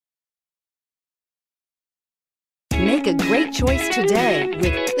Make a great choice today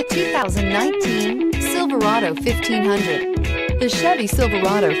with the 2019 Silverado 1500. The Chevy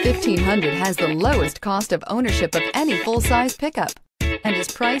Silverado 1500 has the lowest cost of ownership of any full-size pickup and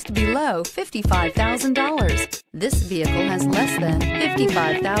is priced below $55,000. This vehicle has less than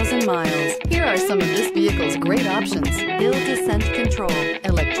 55,000 miles. Here are some of this vehicle's great options: hill descent control,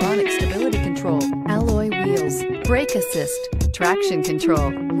 electronic stability control, alloy wheels, brake assist, traction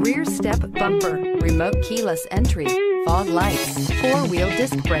control, rear step bumper, remote keyless entry, fog lights, four-wheel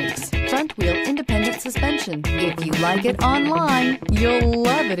disc brakes, front-wheel independent suspension. If you like it online, you'll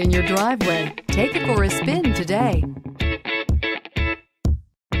love it in your driveway. Take it for a spin today.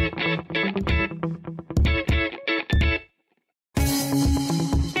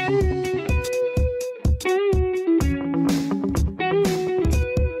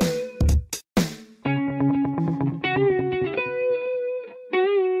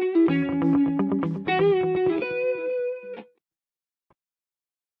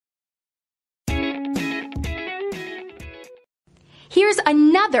 Here's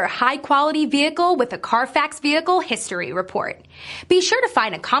another high-quality vehicle with a Carfax Vehicle History Report. Be sure to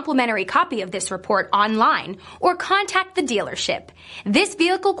find a complimentary copy of this report online or contact the dealership. This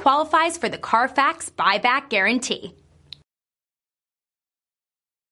vehicle qualifies for the Carfax Buyback Guarantee.